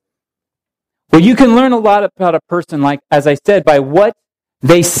Well, you can learn a lot about a person, like, as I said, by what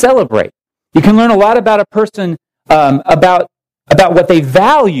they celebrate. You can learn a lot about a person, about what they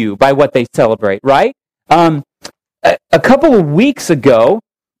value by what they celebrate, right? A couple of weeks ago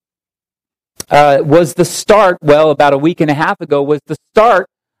was the start, about a week and a half ago, was the start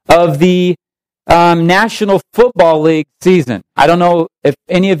of the National Football League season. I don't know if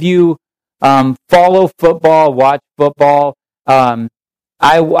any of you follow football, watch football.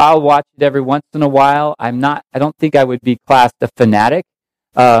 I'll watch it every once in a while. I don't think I would be classed a fanatic,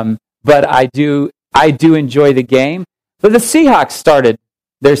 but I do enjoy the game. But the Seahawks started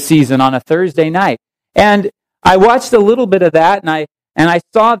their season on a Thursday night, and I watched a little bit of that, and I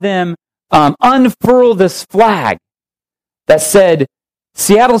saw them unfurl this flag that said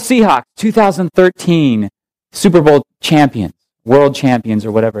Seattle Seahawks 2013 Super Bowl champions, world champions,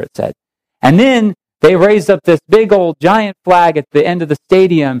 or whatever it said. And then they raised up this big old giant flag at the end of the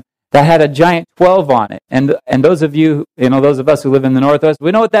stadium that had a giant 12 on it. And those of you, those of us who live in the Northwest,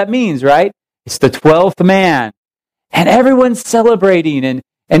 we know what that means, right? It's the 12th man. And everyone's celebrating. And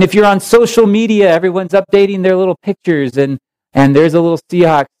if you're on social media, everyone's updating their little pictures. And there's a little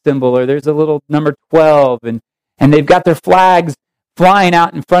Seahawks symbol, or there's a little number 12. And they've got their flags flying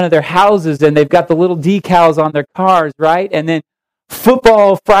out in front of their houses. And they've got the little decals on their cars, right? And then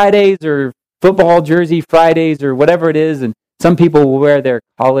football Fridays, or football jersey Fridays, or whatever it is. And some people will wear their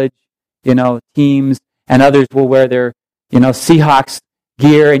college, teams, and others will wear their, Seahawks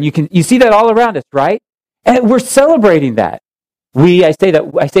gear. And you see that all around us, right? And we're celebrating that. I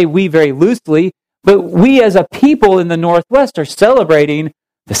say we very loosely, but we as a people in the Northwest are celebrating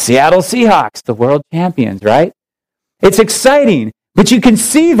the Seattle Seahawks, the world champions, right? It's exciting, but you can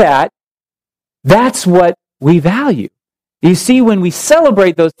see that's what we value. You see, when we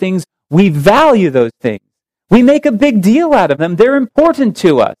celebrate those things, we value those things. We make a big deal out of them. They're important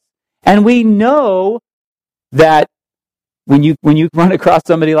to us. And we know that when you run across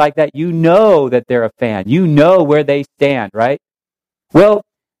somebody like that, you know that they're a fan. You know where they stand, right? Well,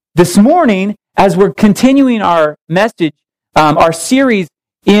 this morning, as we're continuing our message, our series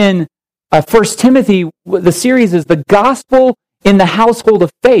in 1 Timothy, the series is The Gospel in the Household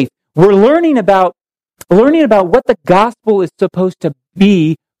of Faith. We're learning about what the gospel is supposed to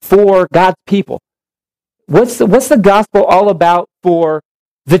be for God's people. What's the gospel all about for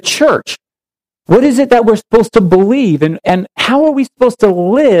the church? What is it that we're supposed to believe? And how are we supposed to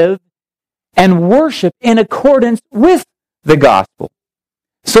live and worship in accordance with the gospel?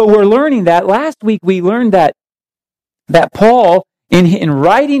 So we're learning that. Last week we learned that Paul, in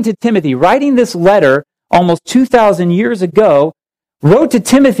writing to Timothy, writing this letter almost 2,000 years ago, wrote to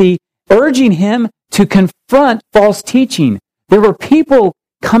Timothy urging him to confront false teaching. There were people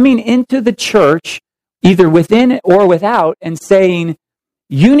coming into the church, either within or without, and saying,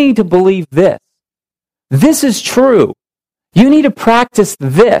 you need to believe this. This is true. You need to practice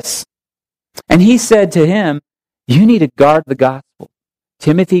this. And he said to him, you need to guard the gospel.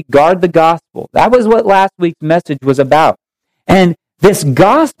 Timothy, guard the gospel. That was what last week's message was about. And this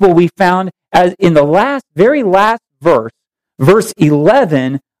gospel we found as in the very last verse, verse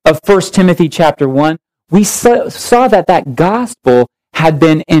 11 of 1 Timothy chapter 1, we saw that gospel had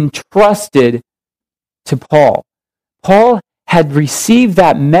been entrusted to Paul. Paul had received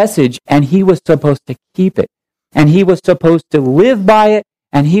that message, and he was supposed to keep it. And he was supposed to live by it,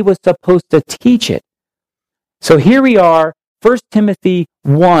 and he was supposed to teach it. So here we are, 1 Timothy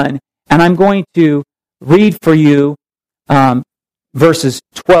 1, and I'm going to read for you verses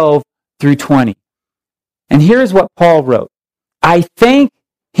 12 through 20. And here's what Paul wrote. I thank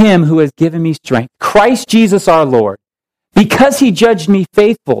him who has given me strength, Christ Jesus our Lord, because he judged me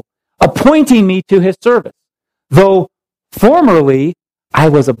faithful, appointing me to his service. Though formerly I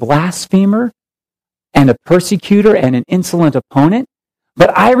was a blasphemer and a persecutor and an insolent opponent,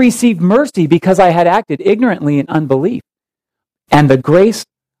 but I received mercy because I had acted ignorantly in unbelief. And the grace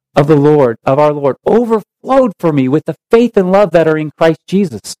of the Lord, of our Lord, overflowed for me with the faith and love that are in Christ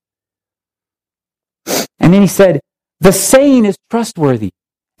Jesus. And then he said, the saying is trustworthy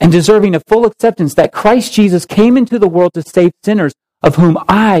and deserving of full acceptance that Christ Jesus came into the world to save sinners, of whom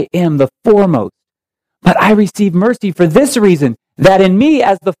I am the foremost. But I received mercy for this reason, that in me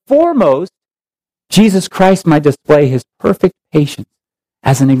as the foremost, Jesus Christ might display his perfect patience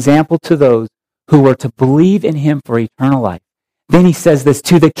as an example to those who were to believe in him for eternal life. Then he says this,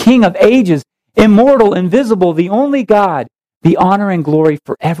 to the King of ages, immortal, invisible, the only God, be honor and glory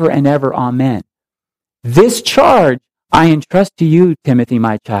forever and ever. Amen. This charge I entrust to you, Timothy,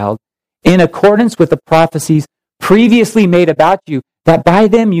 my child, in accordance with the prophecies previously made about you, that by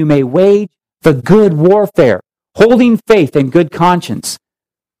them you may wage the good warfare, holding faith and good conscience.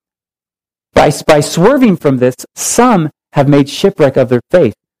 By swerving from this, some have made shipwreck of their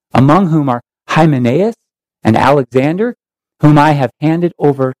faith, among whom are Hymenaeus and Alexander, whom I have handed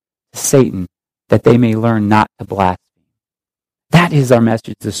over to Satan, that they may learn not to blaspheme. That is our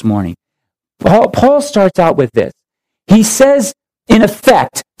message this morning. Paul starts out with this. He says, in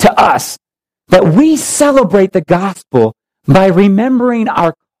effect, to us, that we celebrate the gospel by remembering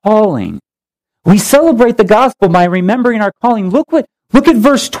our calling. We celebrate the gospel by remembering our calling. Look at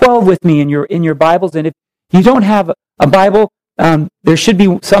verse 12 with me in your Bibles. And if you don't have a Bible, there should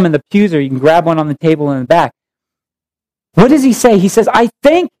be some in the pews, or you can grab one on the table in the back. What does he say? He says, I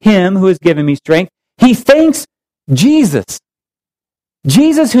thank him who has given me strength. He thanks Jesus.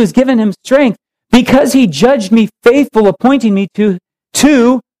 Jesus who has given him strength because he judged me faithful, appointing me to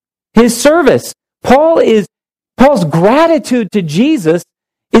his service. Paul's gratitude to Jesus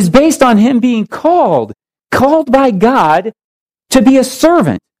is based on him being called by God to be a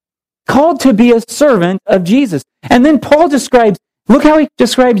servant, called to be a servant of Jesus. And then Paul look how he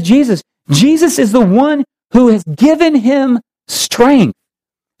describes Jesus. Jesus is the one who has given him strength.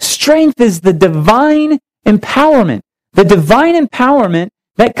 Strength is the divine empowerment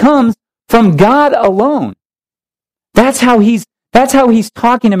that comes from God alone. That's how he's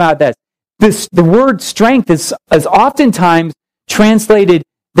talking about that. The word strength is oftentimes translated,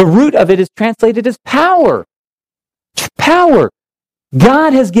 the root of it is translated as power. Power.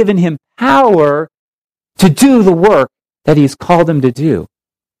 God has given him power to do the work that he's called him to do.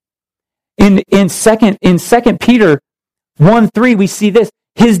 In 2 Peter 1:3, we see this.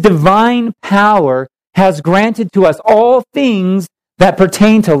 His divine power has granted to us all things that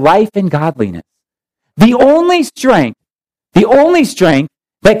pertain to life and godliness. The only strength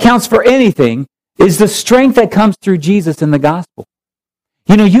that counts for anything is the strength that comes through Jesus in the gospel.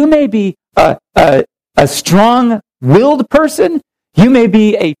 You may be a strong-willed person. You may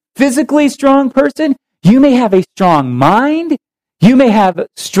be a physically strong person. You may have a strong mind. You may have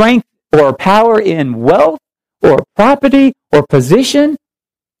strength or power in wealth or property or position.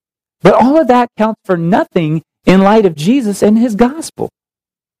 But all of that counts for nothing in light of Jesus and his gospel.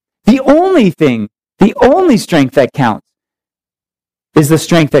 The only strength that counts is the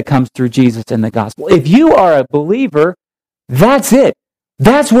strength that comes through Jesus and the gospel. If you are a believer, that's it.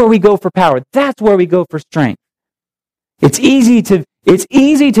 That's where we go for power. That's where we go for strength. It's easy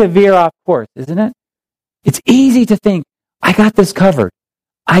to veer off course, isn't it? It's easy to think, I got this covered.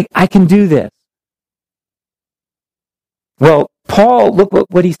 I can do this. Well, Paul, look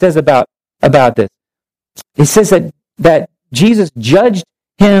what he says about this. He says that Jesus judged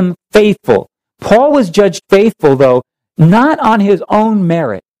him faithful. Paul was judged faithful, though, not on his own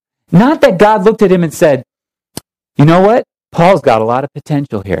merit. Not that God looked at him and said, you know what? Paul's got a lot of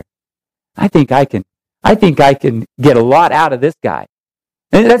potential here. I think I can get a lot out of this guy.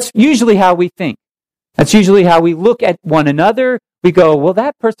 And that's usually how we think. That's usually how we look at one another. We go, well,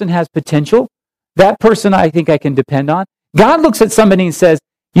 that person has potential. That person I think I can depend on. God looks at somebody and says,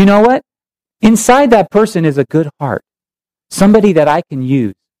 you know what? Inside that person is a good heart. Somebody that I can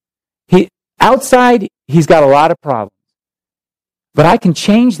use. Outside, he's got a lot of problems. But I can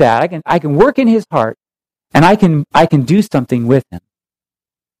change that. I can work in his heart, and I can do something with him.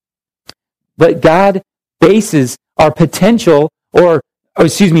 But God bases our potential,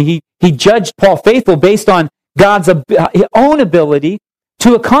 he judged Paul faithful based on God's own ability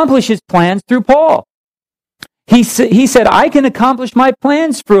to accomplish his plans through Paul. He said, I can accomplish my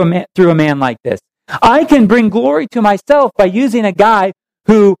plans through a man like this. I can bring glory to myself by using a guy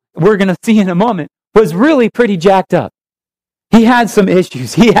who, we're going to see in a moment, was really pretty jacked up. He had some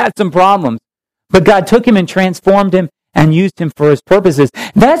issues. He had some problems. But God took him and transformed him and used him for his purposes.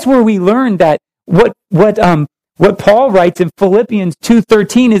 That's where we learned that what Paul writes in Philippians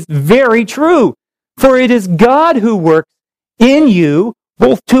 2:13 is very true. For it is God who works in you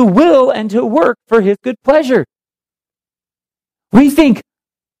both to will and to work for his good pleasure. We think,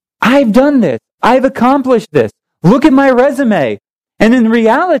 I've done this. I've accomplished this. Look at my resume. And in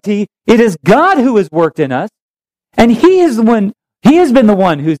reality, it is God who has worked in us, and he has been the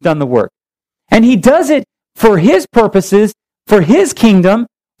one who's done the work. And he does it for his purposes, for his kingdom,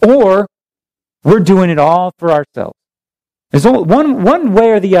 or we're doing it all for ourselves. There's only one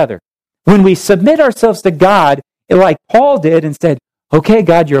way or the other. When we submit ourselves to God, like Paul did and said, okay,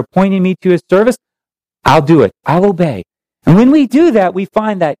 God, you're appointing me to his service, I'll do it. I'll obey. And when we do that, we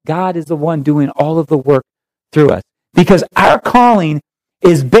find that God is the one doing all of the work through us. Because our calling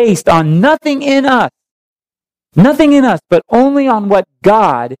is based on nothing in us, but only on what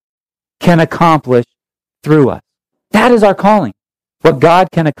God can accomplish through us. That is our calling, what God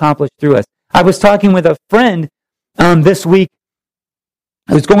can accomplish through us. I was talking with a friend this week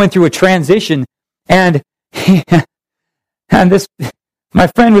I was going through a transition, and my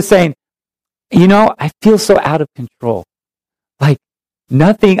friend was saying, I feel so out of control. Like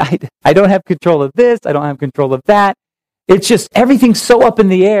nothing, I don't have control of this, I don't have control of that. It's just everything's so up in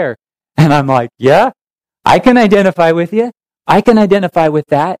the air. And I'm like, yeah, I can identify with you. I can identify with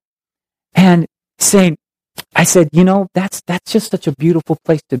that. And I said, that's just such a beautiful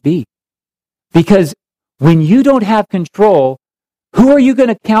place to be. Because when you don't have control, who are you going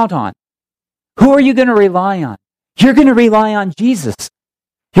to count on? Who are you going to rely on? You're going to rely on Jesus.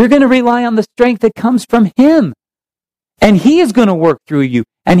 You're going to rely on the strength that comes from Him. And He is going to work through you.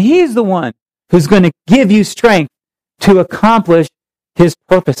 And He's the one who's going to give you strength to accomplish His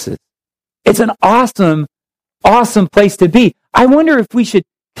purposes. It's an awesome, awesome place to be. I wonder if we should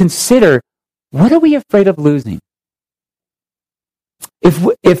consider, what are we afraid of losing?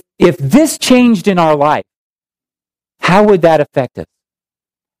 If this changed in our life, how would that affect us?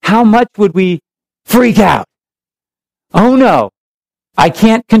 How much would we freak out? Oh no, I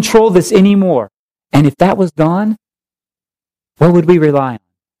can't control this anymore. And if that was gone, what would we rely on?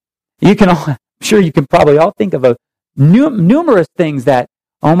 I'm sure you can probably all think of numerous things that,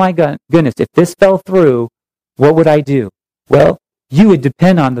 oh my goodness, if this fell through, what would I do? Well, you would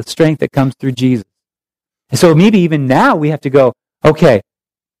depend on the strength that comes through Jesus. And so maybe even now we have to go, okay,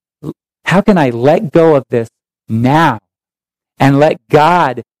 how can I let go of this now and let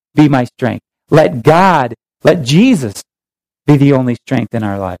God be my strength? Let Jesus be the only strength in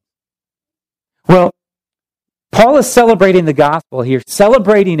our lives. Well, Paul is celebrating the gospel here,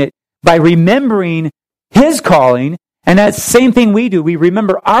 celebrating it by remembering his calling, and that's the same thing we do. We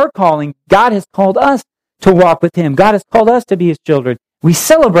remember our calling. God has called us to walk with Him. God has called us to be His children. We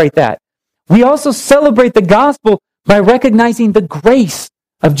celebrate that. We also celebrate the gospel by recognizing the grace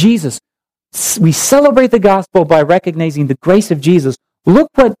of Jesus. We celebrate the gospel by recognizing the grace of Jesus. Look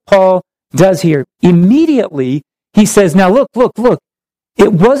what Paul does here. Immediately, he says, now look.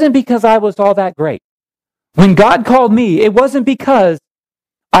 It wasn't because I was all that great. When God called me, it wasn't because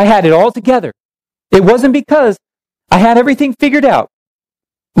I had it all together. It wasn't because I had everything figured out.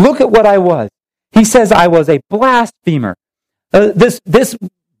 Look at what I was. He says I was a blasphemer. This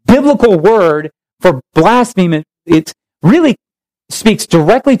biblical word for blasphemy, it really speaks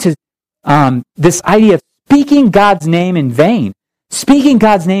directly to this idea of speaking God's name in vain, speaking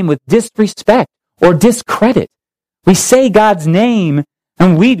God's name with disrespect or discredit. We say God's name,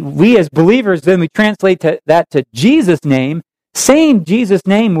 and we as believers, then we translate that to Jesus' name, saying Jesus'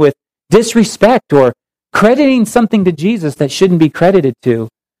 name with disrespect or crediting something to Jesus that shouldn't be credited to.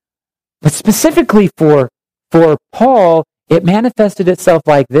 But specifically for Paul, it manifested itself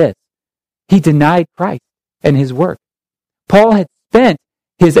like this. He denied Christ and His work. Paul had spent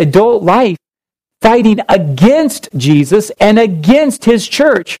his adult life fighting against Jesus and against His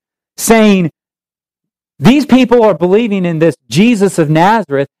church, saying, these people are believing in this Jesus of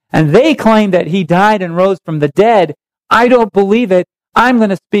Nazareth, and they claim that He died and rose from the dead. I don't believe it. I'm going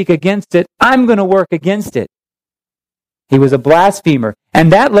to speak against it. I'm going to work against it. He was a blasphemer,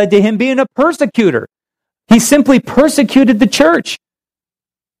 and that led to him being a persecutor. He simply persecuted the church.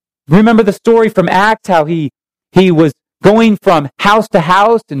 Remember the story from Acts, how he was going from house to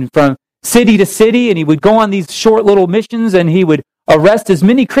house and from city to city, and he would go on these short little missions, and he would arrest as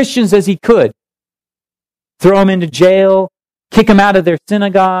many Christians as he could, throw them into jail, kick them out of their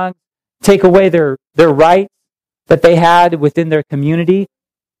synagogues, take away their rights that they had within their community.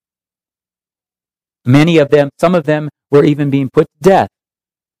 Many of them, some of them, were even being put to death.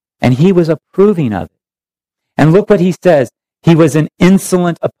 And he was approving of it. And look what he says. He was an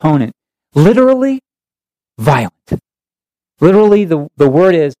insolent opponent. Literally, violent. Literally, the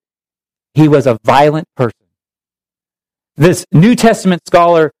word is, he was a violent person. This New Testament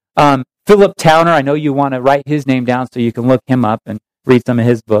scholar, Philip Towner, I know you want to write his name down so you can look him up and read some of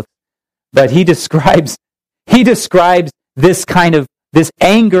his books. But he describes this kind of, this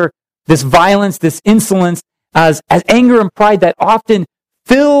anger, this violence, this insolence as anger and pride that often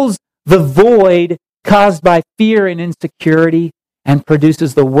fills the void caused by fear and insecurity and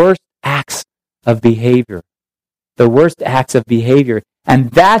produces the worst acts of behavior. The worst acts of behavior.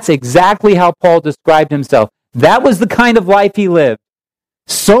 And that's exactly how Paul described himself. That was the kind of life he lived.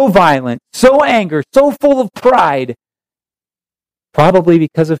 So violent, so angry, so full of pride. Probably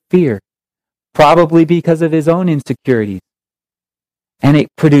because of fear. Probably because of his own insecurities. And it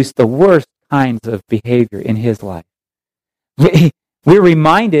produced the worst kinds of behavior in his life. We're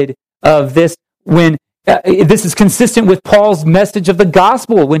reminded of this when this is consistent with Paul's message of the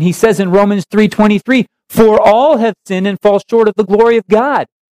gospel when he says in Romans 3:23, "For all have sinned and fall short of the glory of God."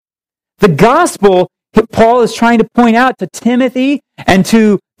 The gospel Paul is trying to point out to Timothy and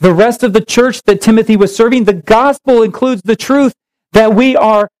to the rest of the church that Timothy was serving, the gospel includes the truth that we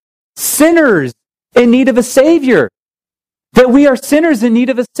are sinners in need of a Savior. That we are sinners in need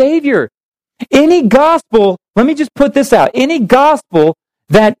of a Savior. Any gospel, let me just put this out, any gospel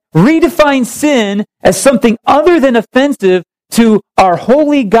that redefines sin as something other than offensive to our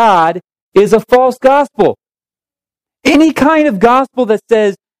holy God is a false gospel. Any kind of gospel that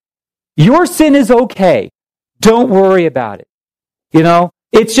says, your sin is okay, don't worry about it.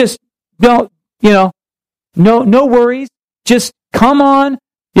 It's just, no worries, just come on,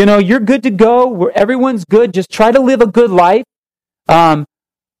 you're good to go, everyone's good, just try to live a good life.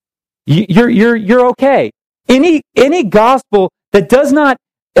 You're okay. Any gospel that does not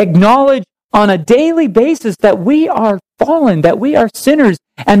acknowledge on a daily basis that we are fallen, that we are sinners,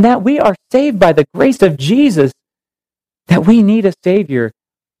 and that we are saved by the grace of Jesus, that we need a Savior,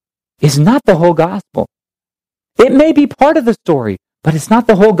 is not the whole gospel. It may be part of the story, but it's not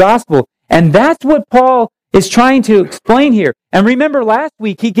the whole gospel. And that's what Paul is trying to explain here. And remember last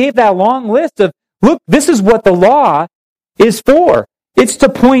week, he gave that long list of, look, this is what the law is for. It's to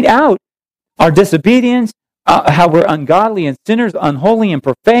point out our disobedience, how we're ungodly and sinners, unholy and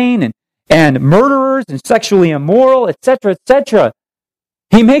profane, and murderers and sexually immoral, etc., etc.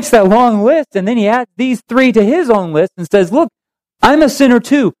 He makes that long list, and then he adds these three to his own list and says, look, I'm a sinner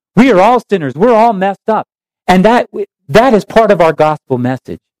too. We are all sinners. We're all messed up. And that is part of our gospel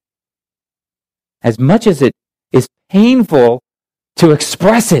message. As much as it is painful to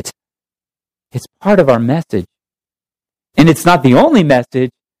express it, it's part of our message. And it's not the only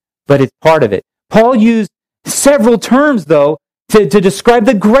message, but it's part of it. Paul used several terms, though, to describe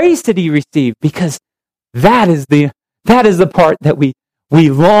the grace that he received, because that is the part that we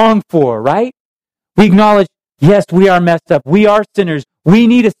long for, right? We acknowledge, yes, we are messed up. We are sinners. We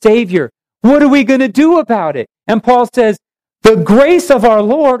need a Savior. What are we going to do about it? And Paul says, the grace of our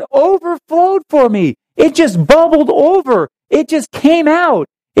Lord overflowed for me. It just bubbled over. It just came out.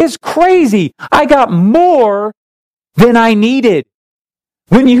 It's crazy. I got more than I needed.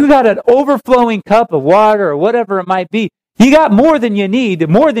 When you got an overflowing cup of water or whatever it might be, you got more than you need,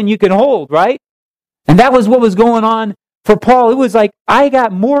 more than you can hold, right? And that was what was going on for Paul. It was like, I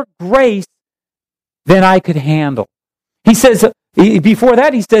got more grace than I could handle. He says, before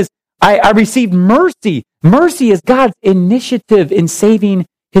that, he says, I received mercy. Mercy is God's initiative in saving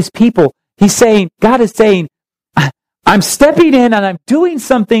his people. God is saying, I'm stepping in and I'm doing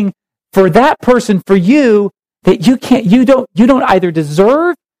something for that person, for you, that you don't either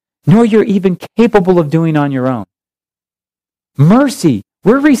deserve, nor you're even capable of doing on your own. Mercy.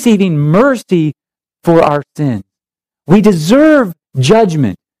 We're receiving mercy for our sins. We deserve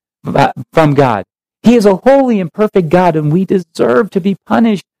judgment from God. He is a holy and perfect God, and we deserve to be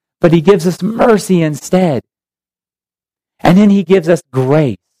punished, but he gives us mercy instead. And then he gives us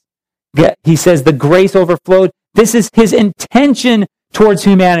grace. He says the grace overflowed. This is his intention towards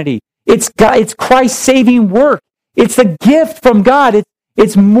humanity. It's Christ's saving work. It's a gift from God.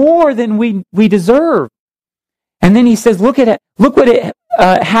 It's more than we deserve. And then he says, look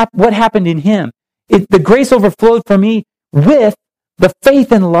what happened in him. The grace overflowed for me with the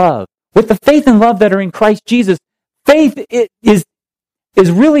faith and love. With the faith and love that are in Christ Jesus. Faith is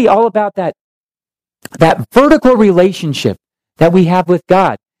really all about that vertical relationship that we have with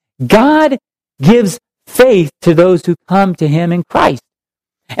God. God gives faith to those who come to him in Christ.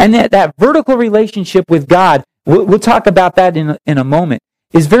 And that vertical relationship with God, we'll talk about that in a moment,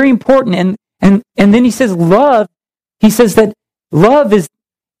 is very important. And then he says love, he says that love is,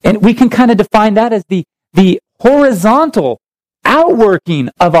 and we can kind of define that as the horizontal outworking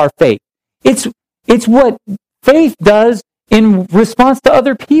of our faith. It's what faith does in response to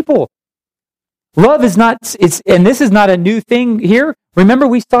other people. Love is not, and this is not a new thing here. Remember,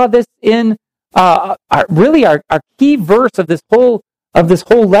 we saw this in our key verse of this whole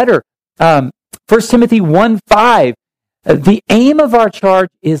letter, 1 Timothy 1:5. The aim of our charge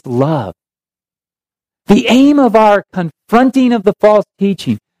is love. The aim of our confronting of the false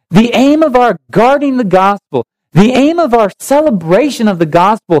teaching, the aim of our guarding the gospel, the aim of our celebration of the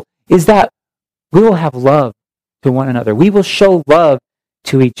gospel is that we will have love to one another. We will show love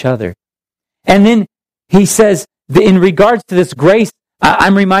to each other. And then he says, in regards to this grace,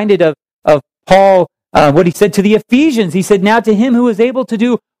 I'm reminded of Paul, what he said to the Ephesians. He said, now to him who is able to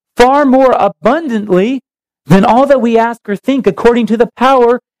do far more abundantly than all that we ask or think, according to the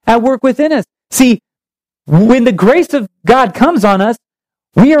power at work within us. See, when the grace of God comes on us,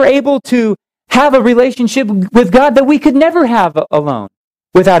 we are able to have a relationship with God that we could never have alone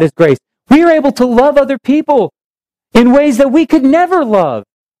without his grace. We are able to love other people in ways that we could never love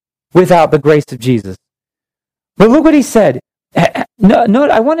without the grace of Jesus. But look what he said. No,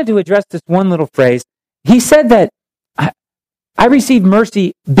 I wanted to address this one little phrase. He said that I received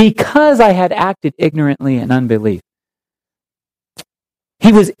mercy because I had acted ignorantly in unbelief.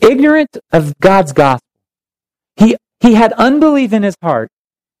 He was ignorant of God's gospel. He had unbelief in his heart.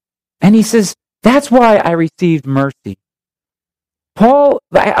 And he says, that's why I received mercy. Paul,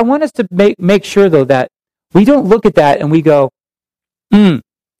 I want us to make sure, though, that we don't look at that and we go,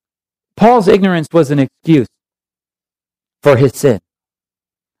 Paul's ignorance was an excuse for his sin.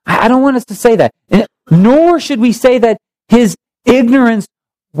 I don't want us to say that. Nor should we say that his ignorance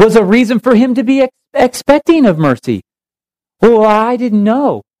was a reason for him to be expecting of mercy. Well, I didn't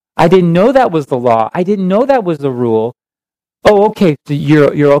know. I didn't know that was the law. I didn't know that was the rule. Oh, okay, so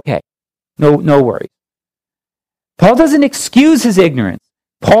you're okay. No worries. Paul doesn't excuse his ignorance.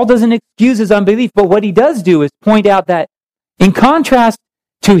 Paul doesn't excuse his unbelief, but what he does do is point out that in contrast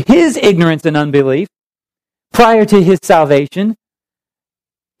to his ignorance and unbelief prior to his salvation,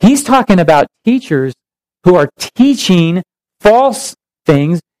 he's talking about teachers who are teaching false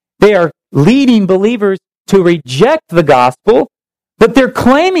things. They are leading believers to reject the gospel, but they're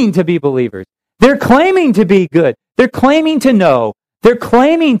claiming to be believers. They're claiming to be good. They're claiming to know. They're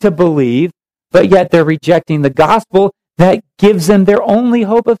claiming to believe, but yet they're rejecting the gospel that gives them their only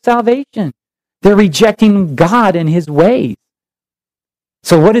hope of salvation. They're rejecting God and his ways.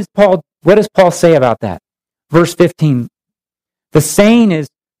 So what does Paul say about that? Verse 15. The saying is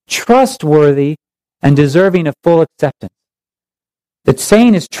trustworthy and deserving of full acceptance. The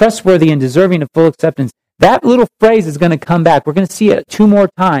saying is trustworthy and deserving of full acceptance. That little phrase is going to come back. We're going to see it 2 more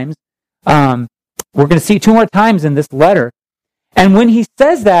times. We're going to see 2 more times in this letter. And when he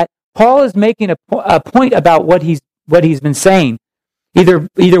says that, Paul is making a point about what he's been saying. Either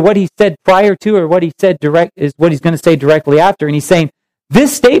what he said prior to or what he said is what he's going to say directly after. And he's saying,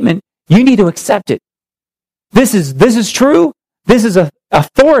 this statement, you need to accept it. This is true. This is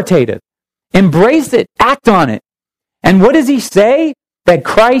authoritative. Embrace it. Act on it. And what does he say? That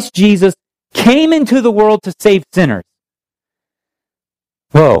Christ Jesus came into the world to save sinners.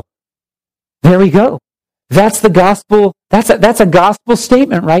 Whoa. There we go. That's the gospel. That's a gospel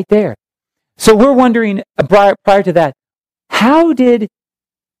statement right there. So we're wondering, prior to that, how did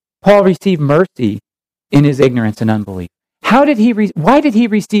Paul receive mercy in his ignorance and unbelief? Why did he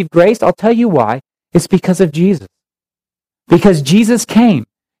receive grace? I'll tell you why. It's because of Jesus. Because Jesus came.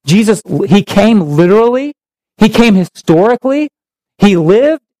 He came literally. He came historically. He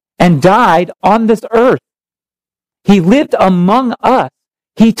lived and died on this earth. He lived among us.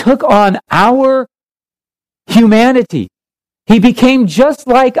 He took on our humanity. He became just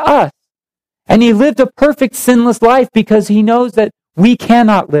like us. And he lived a perfect sinless life because he knows that we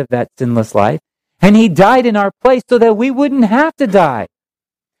cannot live that sinless life. And he died in our place so that we wouldn't have to die.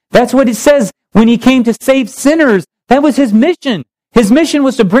 That's what it says when he came to save sinners. That was his mission. His mission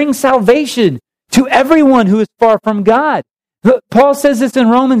was to bring salvation to everyone who is far from God. Paul says this in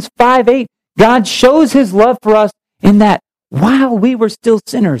Romans 5:8. God shows his love for us in that while we were still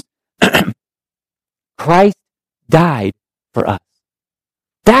sinners, Christ died for us.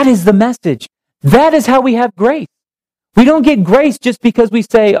 That is the message. That is how we have grace. We don't get grace just because we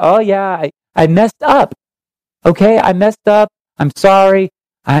say, oh yeah, I messed up. Okay, I messed up. I'm sorry.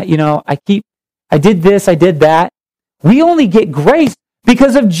 I did this, I did that. We only get grace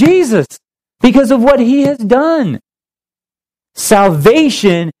because of Jesus, because of what he has done.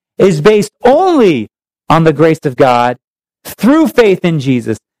 Salvation is based only on the grace of God through faith in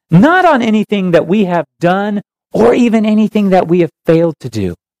Jesus, not on anything that we have done or even anything that we have failed to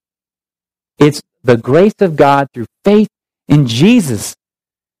do. It's the grace of God through faith in Jesus.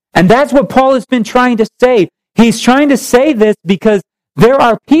 And that's what Paul has been trying to say. He's trying to say this because there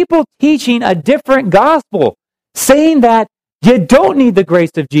are people teaching a different gospel, saying that you don't need the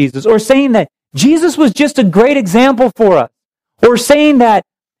grace of Jesus, or saying that Jesus was just a great example for us, or saying that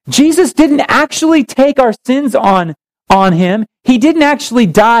Jesus didn't actually take our sins on him. He didn't actually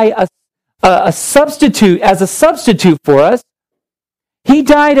die as a substitute for us. He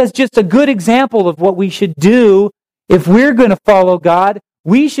died as just a good example of what we should do if we're going to follow God.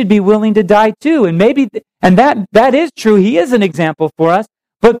 We should be willing to die too. And that is true. He is an example for us.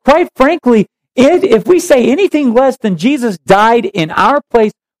 But quite frankly, if we say anything less than Jesus died in our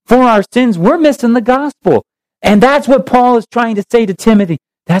place for our sins, we're missing the gospel. And that's what Paul is trying to say to Timothy.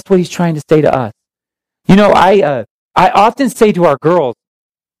 That's what he's trying to say to us. You know, I often say to our girls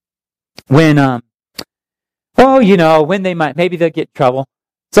when maybe they'll get in trouble.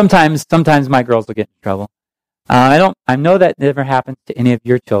 Sometimes my girls will get in trouble. I know that never happens to any of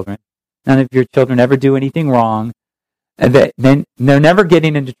your children. None of your children ever do anything wrong. Then they're never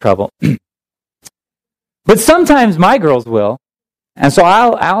getting into trouble. But sometimes my girls will. And so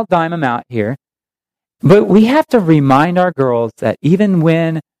I'll dime them out here. But we have to remind our girls that even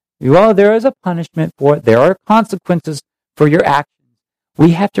when, well, there is a punishment for it, there are consequences for your actions,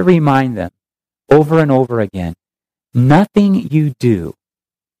 we have to remind them over and over again, nothing you do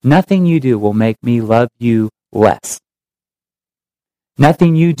will make me love you less.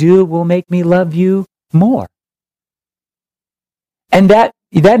 Nothing you do will make me love you more. And that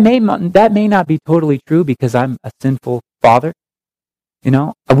may not be totally true because I'm a sinful father.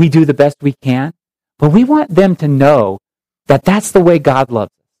 We do the best we can. But we want them to know that that's the way God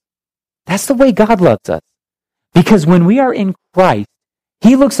loves us. That's the way God loves us. Because when we are in Christ,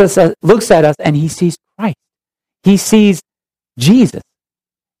 He looks at us and He sees Christ. He sees Jesus.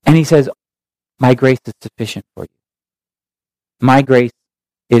 And He says, my grace is sufficient for you. My grace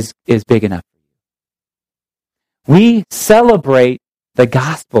is big enough for you. We celebrate the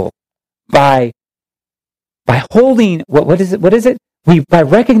gospel by holding, what is it? By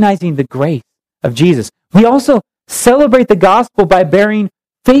recognizing the grace of Jesus. We also celebrate the gospel by bearing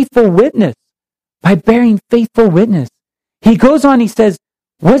faithful witness. By bearing faithful witness. He goes on, he says,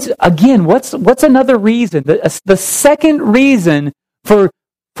 what's another reason? The second reason for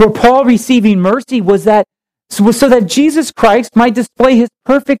Paul receiving mercy was so that Jesus Christ might display His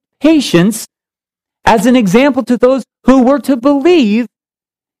perfect patience as an example to those who were to believe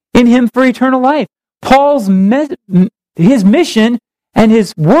in Him for eternal life. Paul's his mission and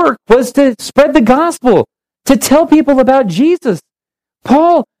his work was to spread the gospel, to tell people about Jesus.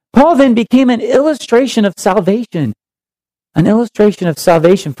 Paul then became an illustration of salvation. An illustration of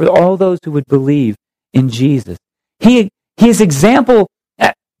salvation for all those who would believe in Jesus. Paul's example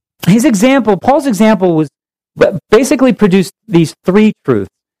was basically produced these three truths.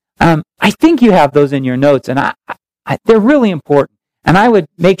 I think you have those in your notes, and they're really important. And I would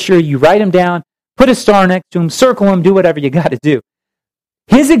make sure you write them down, put a star next to them, circle them, do whatever you got to do.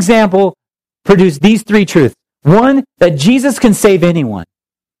 His example produced these three truths. One, that Jesus can save anyone.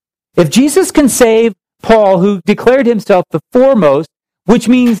 If Jesus can save Paul, who declared himself the foremost, which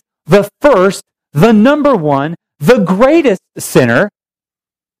means the first, the number one, the greatest sinner,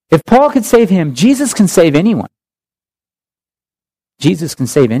 if Paul could save him, Jesus can save anyone. Jesus can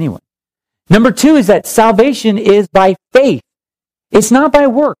save anyone. Number two is that salvation is by faith. It's not by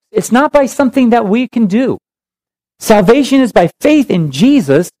works. It's not by something that we can do. Salvation is by faith in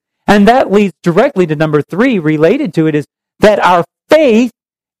Jesus, and that leads directly to number three, related to it, is that our faith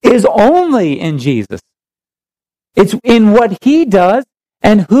is only in Jesus. It's in what He does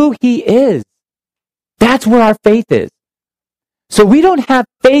and who He is. That's where our faith is. So we don't have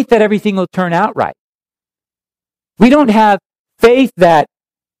faith that everything will turn out right. We don't have faith that,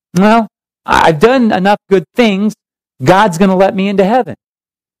 well, I've done enough good things, God's going to let me into heaven.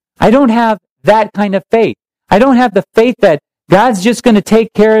 I don't have that kind of faith. I don't have the faith that God's just going to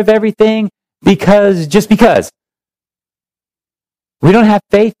take care of everything just because. We don't have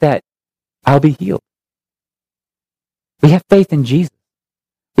faith that I'll be healed. We have faith in Jesus.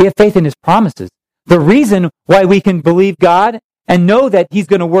 We have faith in His promises. The reason why we can believe God and know that He's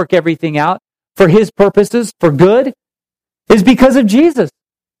going to work everything out for His purposes, for good, is because of Jesus.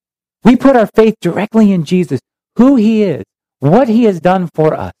 We put our faith directly in Jesus, who He is, what He has done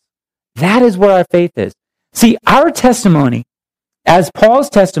for us. That is where our faith is. See, our testimony, as Paul's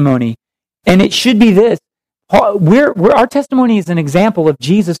testimony, and it should be this, our testimony is an example of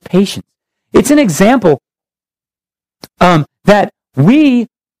Jesus' patience. It's an example that we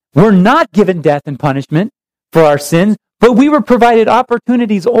were not given death and punishment for our sins, but we were provided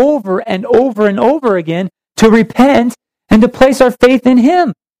opportunities over and over and over again to repent and to place our faith in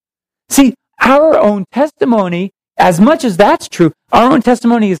Him. See, our own testimony, as much as that's true, our own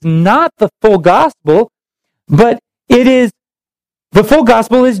testimony is not the full gospel, but the full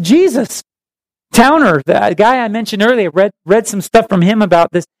gospel is Jesus. Towner, the guy I mentioned earlier, read some stuff from him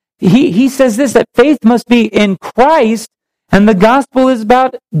about this. He says this, that faith must be in Christ, and the gospel is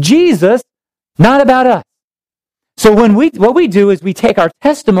about Jesus, not about us. So what we do is we take our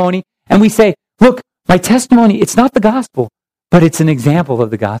testimony and we say, look, my testimony, it's not the gospel, but it's an example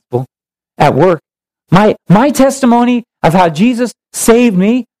of the gospel at work. My testimony of how Jesus saved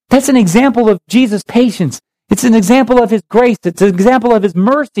me, that's an example of Jesus' patience. It's an example of His grace. It's an example of His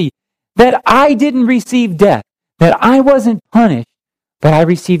mercy, that I didn't receive death, that I wasn't punished, but I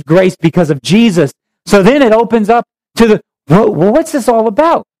received grace because of Jesus. So then it opens up to what's this all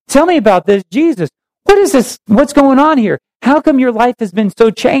about? Tell me about this, Jesus. What is this? What's going on here? How come your life has been so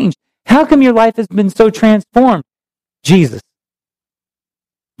changed? How come your life has been so transformed? Jesus.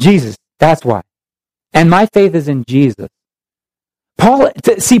 Jesus, that's why. And my faith is in Jesus.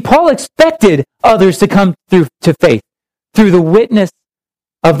 Paul expected others to come through to faith through the witness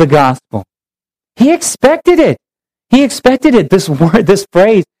of the gospel. He expected it. He expected it. This word, this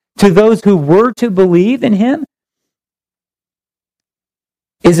phrase, to those who were to believe in him,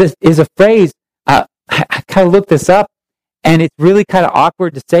 is a phrase. I kind of looked this up, and it's really kind of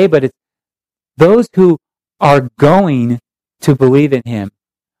awkward to say, but it's those who are going to believe in him,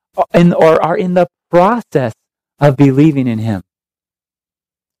 or are in the process of believing in him.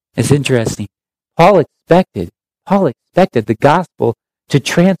 It's interesting. Paul expected the gospel to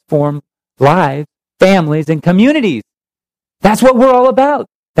transform lives, families, and communities. That's what we're all about.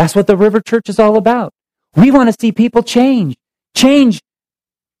 That's what the River Church is all about. We want to see people change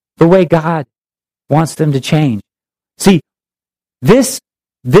the way God wants them to change. See, this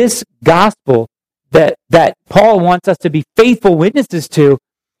gospel that Paul wants us to be faithful witnesses to,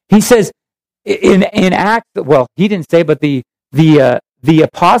 he says in Acts, well, he didn't say, but the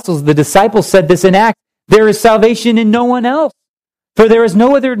apostles, the disciples said this in Acts, there is salvation in no one else, for there is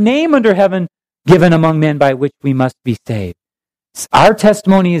no other name under heaven given among men by which we must be saved. Our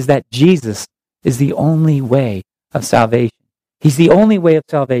testimony is that Jesus is the only way of salvation. He's the only way of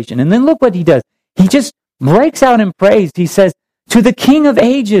salvation. And then look what he does. He just breaks out in praise. He says, to the King of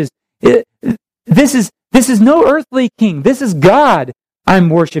ages, this is no earthly king. This is God I'm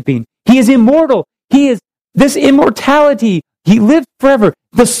worshiping. He is immortal. He is this immortality. He lived forever.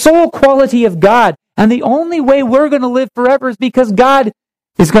 The sole quality of God. And the only way we're going to live forever is because God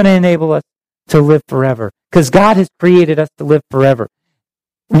is going to enable us to live forever. Because God has created us to live forever.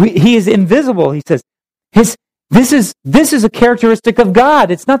 He is invisible. He says, this is a characteristic of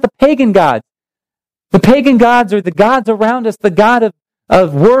God. It's not the pagan gods. The pagan gods are the gods around us, the God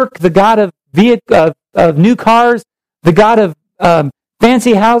of work, the God of new cars, the God of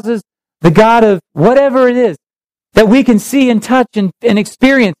fancy houses, the God of whatever it is that we can see and touch and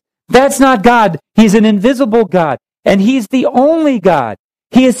experience. That's not God. He's an invisible God, and He's the only God.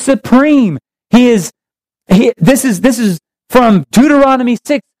 He is supreme. This is from Deuteronomy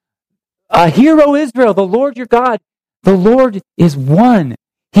 6. Hear, O Israel, the Lord your God, the Lord is one.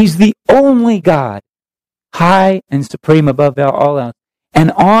 He's the only God, high and supreme above all else.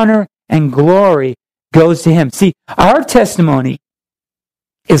 And honor and glory goes to Him. See, our testimony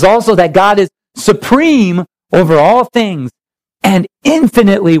is also that God is supreme over all things and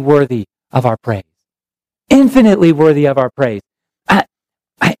infinitely worthy of our praise. Infinitely worthy of our praise.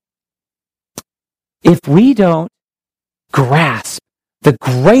 If we don't grasp the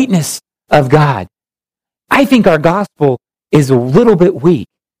greatness of God, I think our gospel is a little bit weak.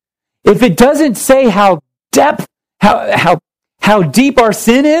 If it doesn't say how deep our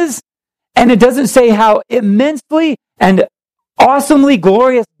sin is, and it doesn't say how immensely and awesomely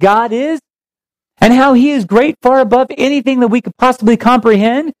glorious God is, and how He is great far above anything that we could possibly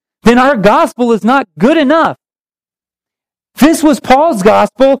comprehend, then our gospel is not good enough. This was Paul's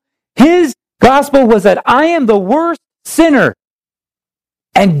gospel. His gospel was that I am the worst sinner,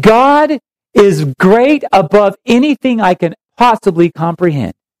 and God is great above anything I can possibly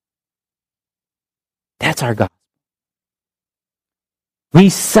comprehend. That's our gospel. We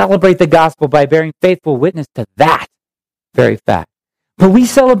celebrate the gospel by bearing faithful witness to that very fact. But we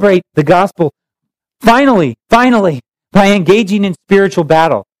celebrate the gospel finally, by engaging in spiritual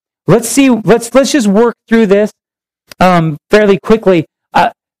battle. Let's just work through this fairly quickly.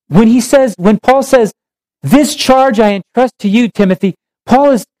 When Paul says, this charge I entrust to you, Timothy,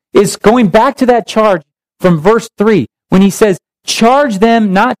 Paul is going back to that charge from verse 3, when he says, charge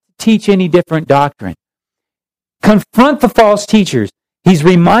them not to teach any different doctrine. Confront the false teachers. He's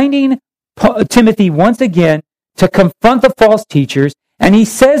reminding Timothy once again to confront the false teachers, and he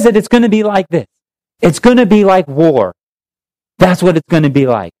says that it's going to be like this. It's going to be like war. That's what it's going to be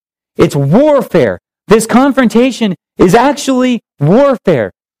like. It's warfare. This confrontation is actually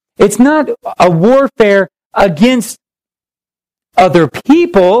warfare. It's not a warfare against other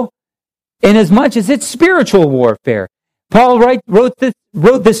people in as much as it's spiritual warfare. Paul wrote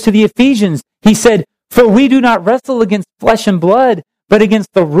this to the Ephesians. He said, for we do not wrestle against flesh and blood, but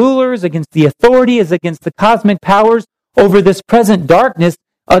against the rulers, against the authorities, against the cosmic powers over this present darkness,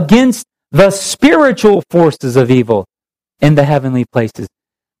 against the spiritual forces of evil in the heavenly places.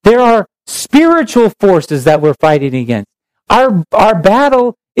 There are spiritual forces that we're fighting against. Our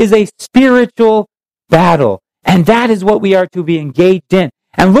battle is a spiritual battle, and that is what we are to be engaged in.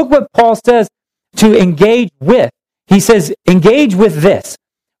 And look what Paul says to engage with. He says, engage with this.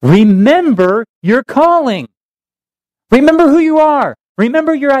 Remember your calling. Remember who you are.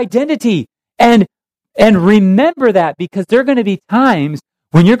 Remember your identity. And remember that, because there are going to be times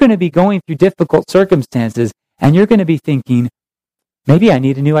when you're going to be going through difficult circumstances and you're going to be thinking, maybe I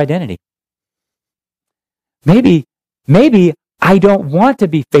need a new identity. Maybe I don't want to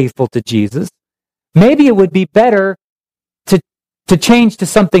be faithful to Jesus. Maybe it would be better to change to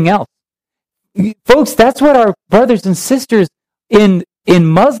something else. Folks, that's what our brothers and sisters in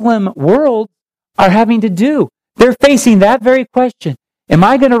Muslim world are having to do. They're facing that very question. Am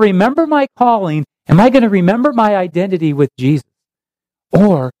I going to remember my calling? Am I going to remember my identity with Jesus?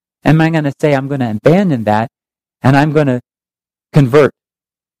 Or am I going to say I'm going to abandon that and I'm going to convert?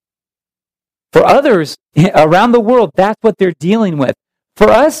 For others around the world, that's what they're dealing with. For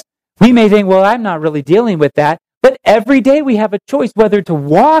us, we may think, well, I'm not really dealing with that. But every day we have a choice whether to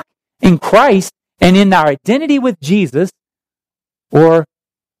walk in Christ and in our identity with Jesus or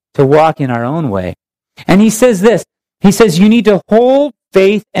to walk in our own way. And he says this. He says you need to hold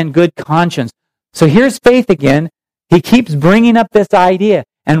faith and good conscience. So here's faith again. He keeps bringing up this idea.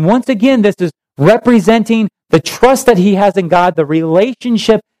 And once again, this is representing the trust that he has in God, the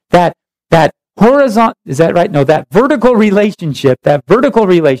relationship that horizontal, is that right? No, that vertical relationship that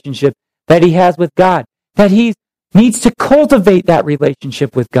he has with God, that he needs to cultivate that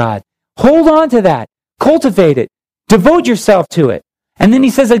relationship with God. Hold on to that. Cultivate it. Devote yourself to it. And then he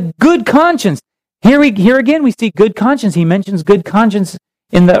says a good conscience. Here again, we see good conscience. He mentions good conscience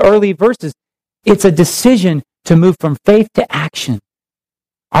in the early verses. It's a decision to move from faith to action.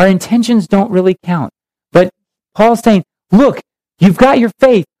 Our intentions don't really count. But Paul's saying, look, you've got your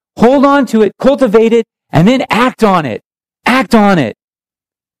faith. Hold on to it, cultivate it, and then act on it. Act on it.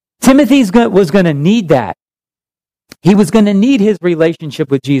 Timothy was going to need that. He was going to need his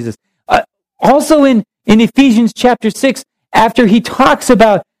relationship with Jesus. Also in Ephesians chapter 6, after he talks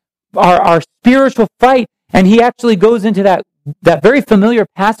about our spiritual fight, and he actually goes into that very familiar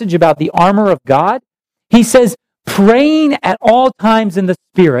passage about the armor of God, he says, praying at all times in the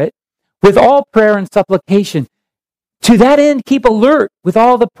Spirit, with all prayer and supplication. To that end, keep alert with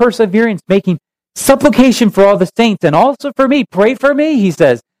all the perseverance, making supplication for all the saints, and also for me. Pray for me, he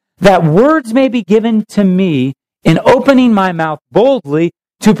says, that words may be given to me in opening my mouth boldly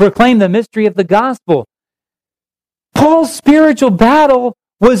to proclaim the mystery of the gospel. Paul's spiritual battle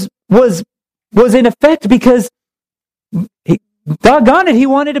was in effect because, doggone it, he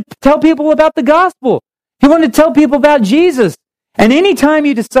wanted to tell people about the gospel. He wanted to tell people about Jesus. And anytime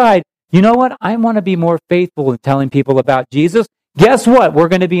you decide, you know what, I want to be more faithful in telling people about Jesus, guess what? We're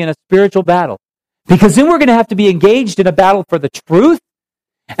going to be in a spiritual battle. Because then we're going to have to be engaged in a battle for the truth.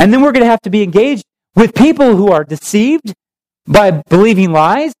 And then we're going to have to be engaged with people who are deceived by believing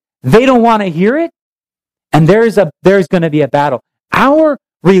lies. They don't want to hear it. And there's going to be a battle. Our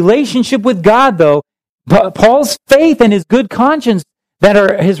relationship with God, though, Paul's faith and his good conscience that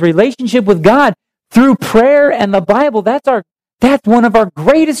are his relationship with God through prayer and the Bible, that's one of our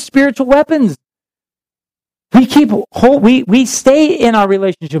greatest spiritual weapons. We stay in our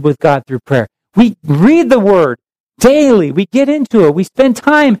relationship with God through prayer. We read the Word daily. We get into it. We spend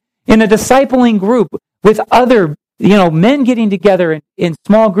time in a discipling group with other, men getting together in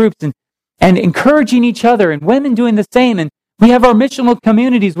small groups and encouraging each other, and women doing the same. And we have our missional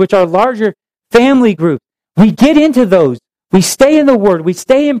communities, which are larger family groups. We get into those. We stay in the Word. We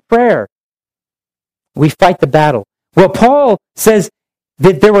stay in prayer. We fight the battle. Well, Paul says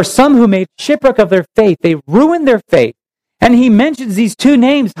that there were some who made shipwreck of their faith. They ruined their faith. And he mentions these two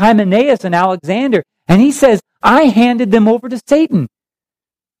names, Hymenaeus and Alexander. And he says, I handed them over to Satan.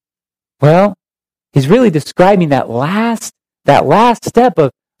 Well, he's really describing that last step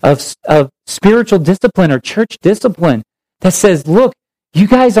of spiritual discipline or church discipline that says, look, you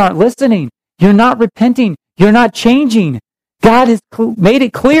guys aren't listening. You're not repenting. You're not changing. God has made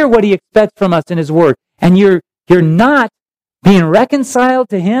it clear what he expects from us in his word. And you're not being reconciled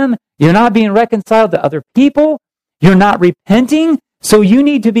to him. You're not being reconciled to other people. You're not repenting. So you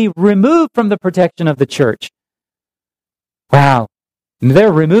need to be removed from the protection of the church. Wow.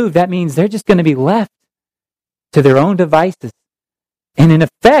 They're removed. That means they're just going to be left to their own devices. And in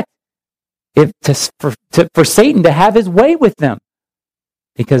effect, for Satan to have his way with them,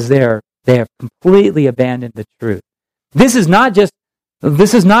 because they have completely abandoned the truth. This is not just,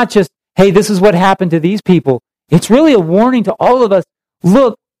 hey, this is what happened to these people. It's really a warning to all of us.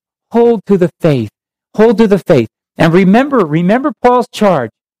 Look, hold to the faith. Hold to the faith. And remember Paul's charge.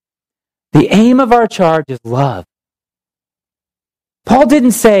 The aim of our charge is love. Paul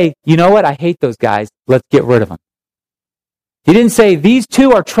didn't say, you know what, I hate those guys. Let's get rid of them. He didn't say, these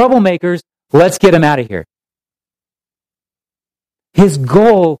two are troublemakers. Let's get them out of here. His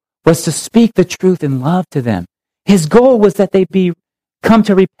goal was to speak the truth in love to them. His goal was that they come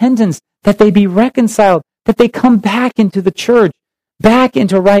to repentance, that they be reconciled, that they come back into the church, back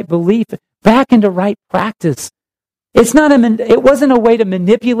into right belief, back into right practice. It wasn't a way to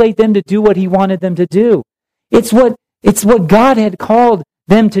manipulate them to do what he wanted them to do. It's what God had called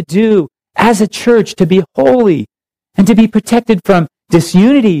them to do as a church, to be holy and to be protected from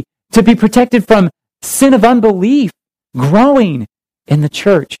disunity, to be protected from sin of unbelief growing in the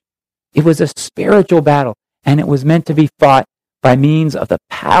church. It was a spiritual battle, and it was meant to be fought by means of the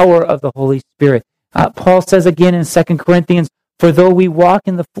power of the Holy Spirit. Paul says again in 2 Corinthians, "For though we walk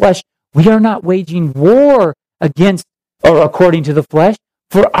in the flesh, we are not waging war against or according to the flesh.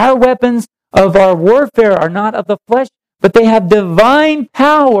 For our weapons of our warfare are not of the flesh, but they have divine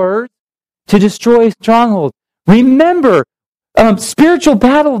power to destroy strongholds." Remember, spiritual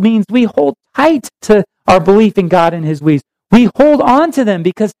battle means we hold tight to our belief in God and his ways. We hold on to them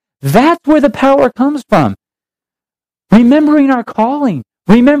because that's where the power comes from. Remembering our calling,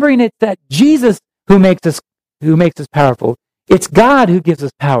 remembering it's that Jesus who makes us powerful. It's God who gives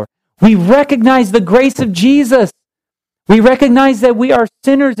us power. We recognize the grace of Jesus. We recognize that we are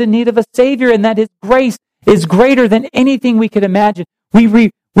sinners in need of a Savior and that his grace is greater than anything we could imagine.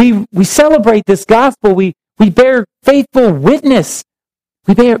 We celebrate this gospel. We bear faithful witness.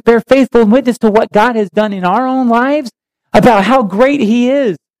 We bear faithful witness to what God has done in our own lives, about how great he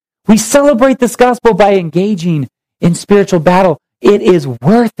is. We celebrate this gospel by engaging in spiritual battle. It is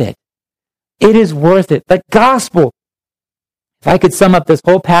worth it. It is worth it. The gospel, if I could sum up this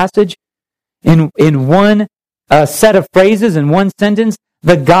whole passage in one set of phrases, in one sentence,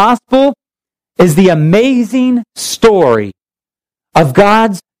 the gospel is the amazing story of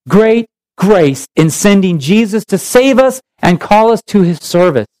God's great grace in sending Jesus to save us and call us to his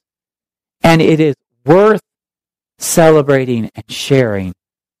service. And it is worth celebrating and sharing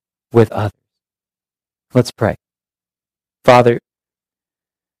with others. Let's pray. Father,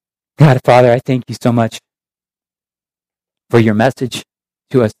 I thank you so much for your message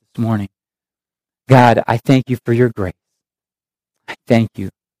to us this morning. God, I thank you for your grace. I thank you.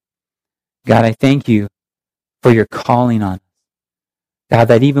 God, I thank you for your calling on us. God,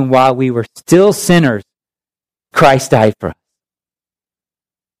 that even while we were still sinners, Christ died for us.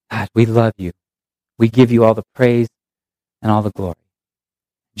 God, we love you. We give you all the praise and all the glory.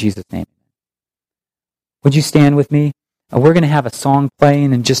 In Jesus' name. Would you stand with me? We're going to have a song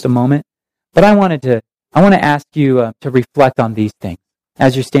playing in just a moment, but I want to ask you to reflect on these things.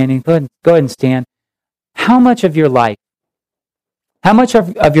 As you're standing, go ahead and stand. How much of your life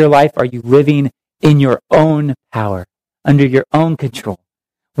are you living in your own power, under your own control?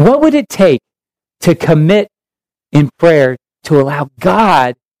 What would it take to commit in prayer to allow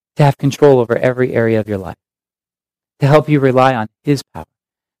God to have control over every area of your life, to help you rely on his power?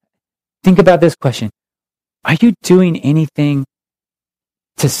 Think about this question. Are you doing anything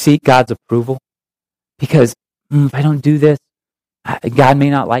to seek God's approval? Because if I don't do this, God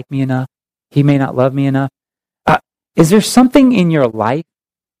may not like me enough. He may not love me enough. Is there something in your life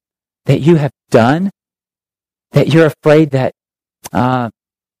that you have done that you're afraid that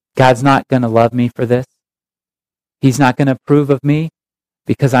God's not going to love me for this? He's not going to approve of me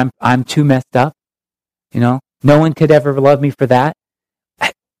because I'm too messed up? No one could ever love me for that.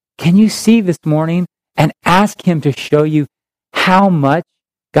 Can you see this morning and ask him to show you how much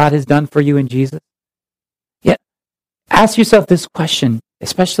God has done for you in Jesus? Yeah. Ask yourself this question,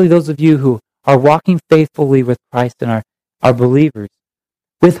 especially those of you who are walking faithfully with Christ and are believers.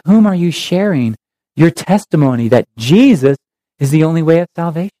 With whom are you sharing your testimony that Jesus is the only way of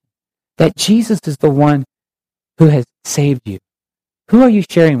salvation? That Jesus is the one who has saved you? Who are you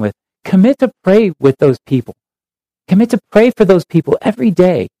sharing with? Commit to pray with those people. Commit to pray for those people every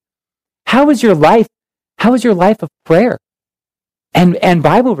day. How is your life? How is your life of prayer and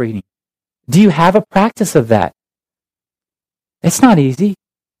Bible reading? Do you have a practice of that? It's not easy.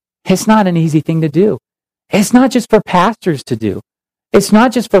 It's not an easy thing to do. It's not just for pastors to do. It's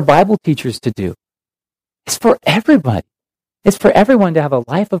not just for Bible teachers to do. It's for everybody. It's for everyone to have a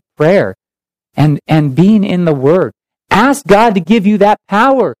life of prayer and being in the Word. Ask God to give you that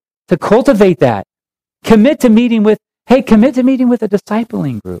power to cultivate that. Commit to meeting with a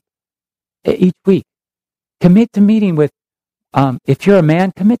discipling group each week. Commit to meeting with, if you're a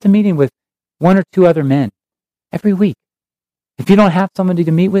man, commit to meeting with one or two other men every week. If you don't have somebody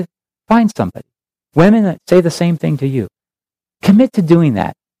to meet with, find somebody. Women that say the same thing to you. Commit to doing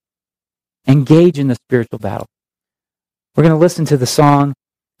that. Engage in the spiritual battle. We're going to listen to the song.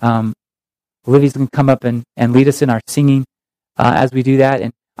 Olivia's going to come up and lead us in our singing as we do that.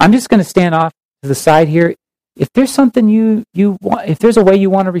 And I'm just going to stand off to the side here. If there's something you want, if there's a way you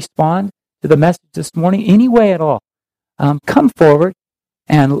want to respond to the message this morning, any way at all, come forward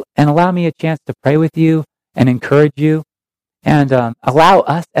and allow me a chance to pray with you and encourage you, and allow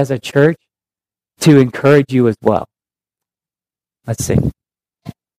us as a church to encourage you as well. Let's see.